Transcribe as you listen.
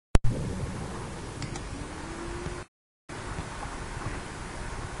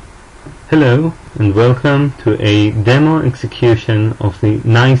Hello and welcome to a demo execution of the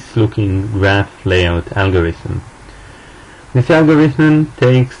nice looking graph layout algorithm. This algorithm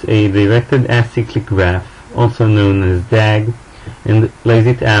takes a Directed-Acyclic-Graph, also known as DAG, and lays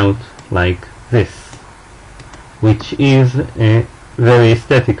it out like this, which is very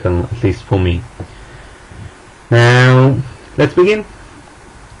aesthetical, at least for me. Now, let's begin.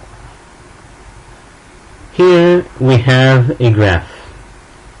 Here we have a graph.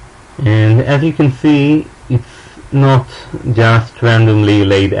 And as you can see, it's not just randomly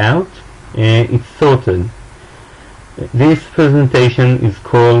laid out, it's sorted. This presentation is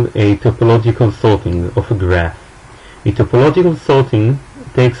called a topological sorting of a graph. A topological sorting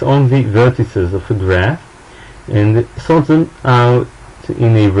takes all the vertices of a graph and sorts them out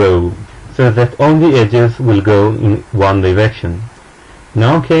in a row so that all the edges will go in one direction. In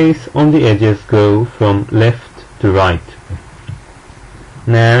our case, all the edges go from left to right.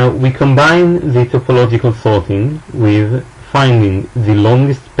 Now we combine the topological sorting with finding the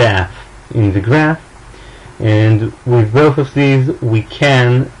longest path in the graph, and with both of these we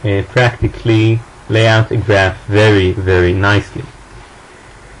can practically lay out a graph very, very nicely.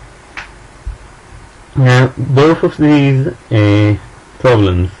 Now both of these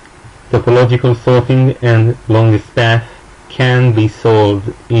problems, topological sorting and longest path, can be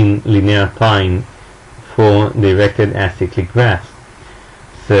solved in linear time for directed acyclic graphs.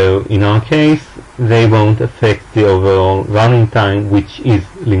 So in our case, they won't affect the overall running time, which is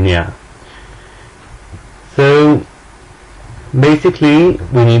linear. So basically,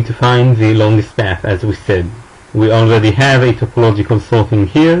 we need to find the longest path, as we said. We already have a topological sorting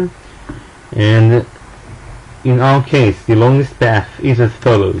here, and in our case, the longest path is as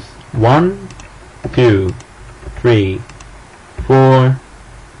follows: 1, 2, 3, 4,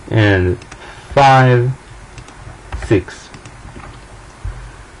 and 5, 6.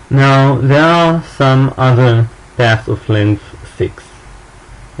 Now, there are some other paths of length 6.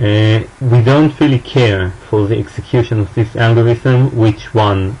 We don't really care for the execution of this algorithm which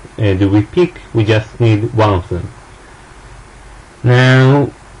one do we pick, we just need one of them.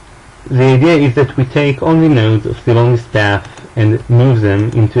 Now, the idea is that we take only nodes of the longest path and move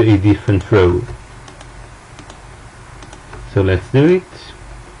them into a different row. So let's do it.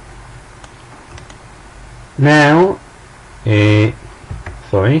 Now,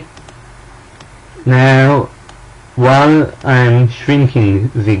 Now, while I'm shrinking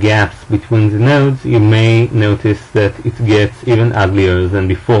the gaps between the nodes, you may notice that it gets even uglier than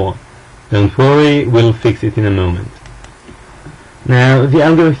before. Don't worry, we'll fix it in a moment. Now, the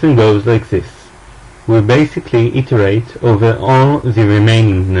algorithm goes like this. We basically iterate over all the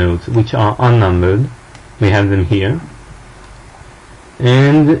remaining nodes, which are unnumbered. We have them here.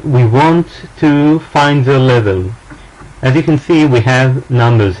 And we want to find their level. As you can see, we have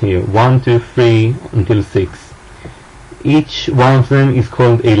numbers here, 1, 2, 3 until 6. Each one of them is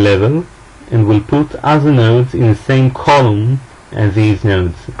called a level, and we'll put other nodes in the same column as these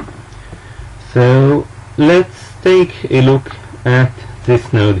nodes. So let's take a look at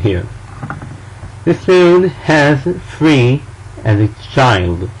this node here. This node has 3 as its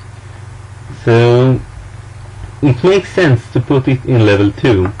child, so it makes sense to put it in level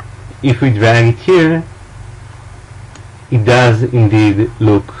 2. If we drag it here, it does indeed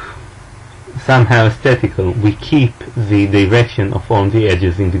look somehow aesthetical. We keep the direction of all the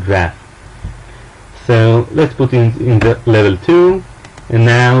edges in the graph. So let's put it in the level 2, and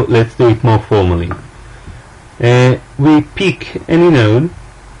now let's do it more formally. We pick any node,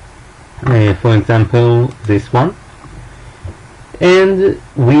 for example this one, and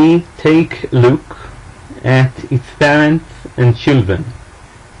we take a look at its parents and children.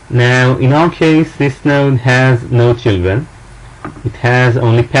 Now, in our case, this node has no children. It has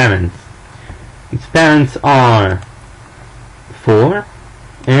only parents. Its parents are 4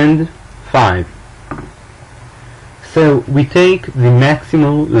 and 5. So, we take the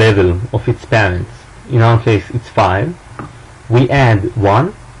maximal level of its parents. In our case, it's 5. We add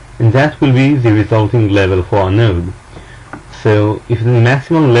 1, and that will be the resulting level for our node. So, if the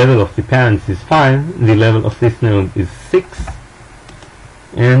maximal level of the parents is 5, the level of this node is 6.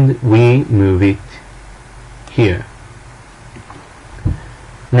 And we move it here.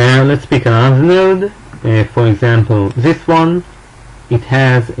 Now let's pick another node. For example, this one, it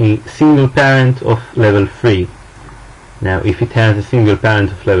has a single parent of level 3. Now if it has a single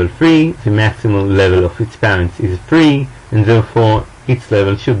parent of level 3, the maximal level of its parents is 3, and therefore its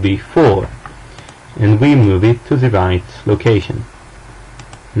level should be 4. And we move it to the right location.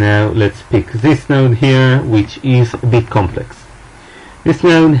 Now let's pick this node here, which is a bit complex. This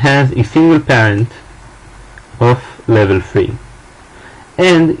node has a single parent of level 3.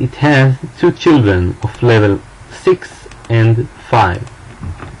 and it has two children of level 6 and 5.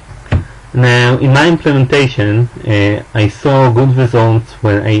 Now in my implementation I saw good results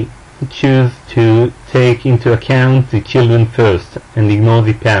when I choose to take into account the children first and ignore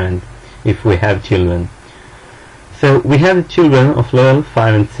the parent if we have children. So we have children of level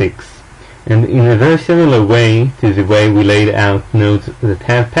 5 and 6, and in a very similar way to the way we laid out nodes that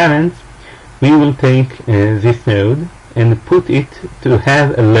have parents, we will take this node and put it to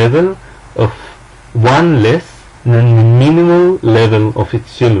have a level of one less than the minimal level of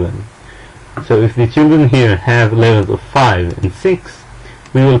its children. So if the children here have levels of 5 and 6,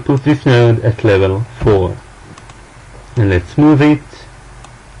 we will put this node at level 4. And let's move it.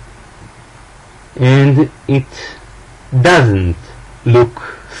 And it doesn't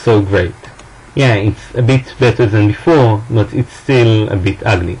look so great. Yeah, it's a bit better than before, but it's still a bit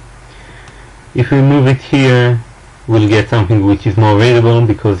ugly. If we move it here, we'll get something which is more readable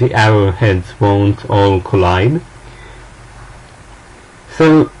because the arrowheads won't all collide.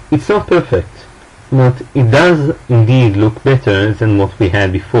 So it's not perfect, but it does indeed look better than what we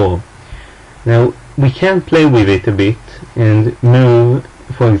had before. Now we can play with it a bit and move,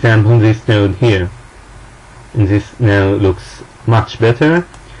 for example, this node here, and this now looks much better.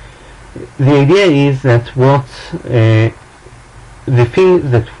 The idea is that the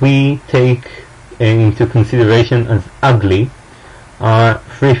thing that we take into consideration as ugly are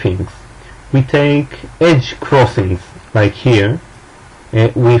three things. We take edge crossings, like here.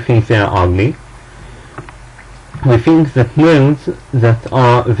 We think they are ugly. We think that nodes that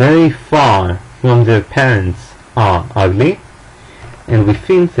are very far from their parents are ugly, and we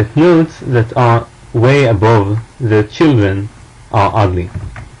think that nodes that are way above their children are ugly.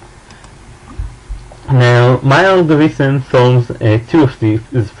 Now, my algorithm solves two of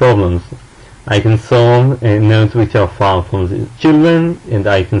these problems. I can solve nodes which are far from the children, and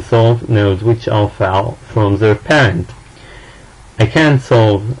I can solve nodes which are far from their parent. I can't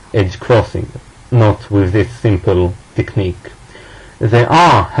solve edge crossing, not with this simple technique. There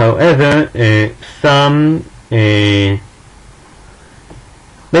are, however, some...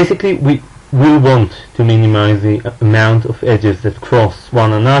 basically, we will want to minimize the amount of edges that cross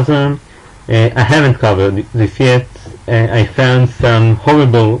one another. I haven't covered this yet. I found some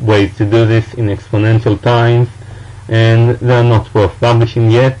horrible ways to do this in exponential times, and they're not worth publishing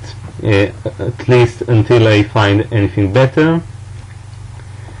yet, at least until I find anything better.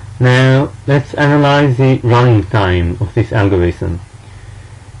 Now let's analyze the running time of this algorithm.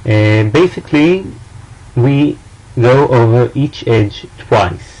 Basically, we go over each edge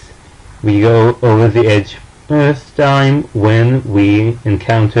twice. We go over the edge first time when we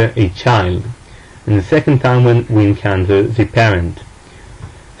encounter a child, and the second time when we encounter the parent.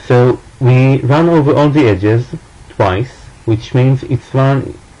 So we run over all the edges twice, which means it's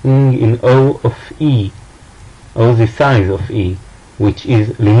running in O of E, O the size of E, which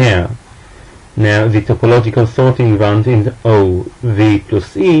is linear. Now the topological sorting runs in O V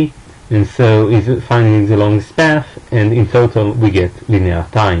plus E, and so is finding the longest path, and in total we get linear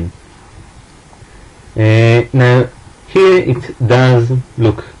time. Now here it does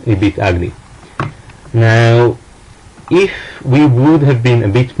look a bit ugly. Now if we would have been a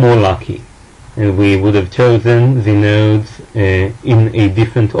bit more lucky and we would have chosen the nodes in a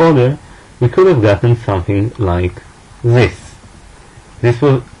different order, we could have gotten something like this. This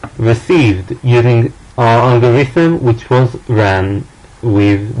was received using our algorithm, which was ran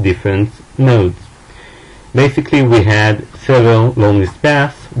with different nodes. Basically we had several longest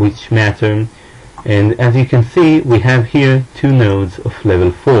paths which matter, and as you can see we have here two nodes of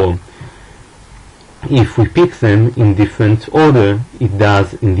level 4. If we pick them in different order, it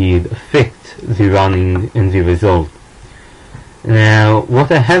does indeed affect the running and the result. Now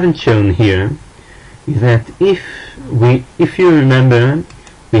what I haven't shown here is that if you remember,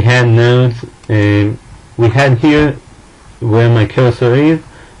 we had nodes, we had here where my cursor is,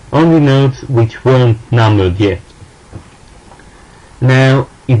 only nodes which weren't numbered yet. Now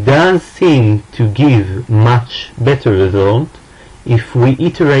it does seem to give much better result if we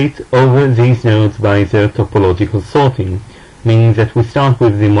iterate over these nodes by their topological sorting, meaning that we start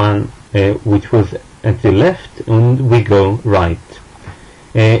with the one which was at the left and we go right.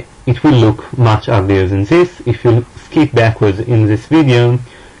 It will look much uglier than this. If you skip backwards in this video,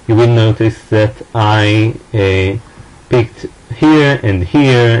 you will notice that I picked here and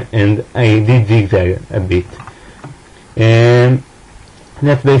here, and I did zigzag a bit. And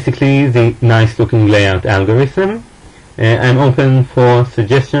that's basically the nice looking layout algorithm. I'm open for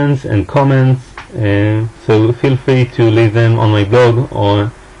suggestions and comments, so feel free to leave them on my blog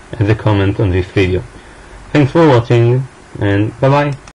or as a comment on this video. Thanks for watching, and bye bye.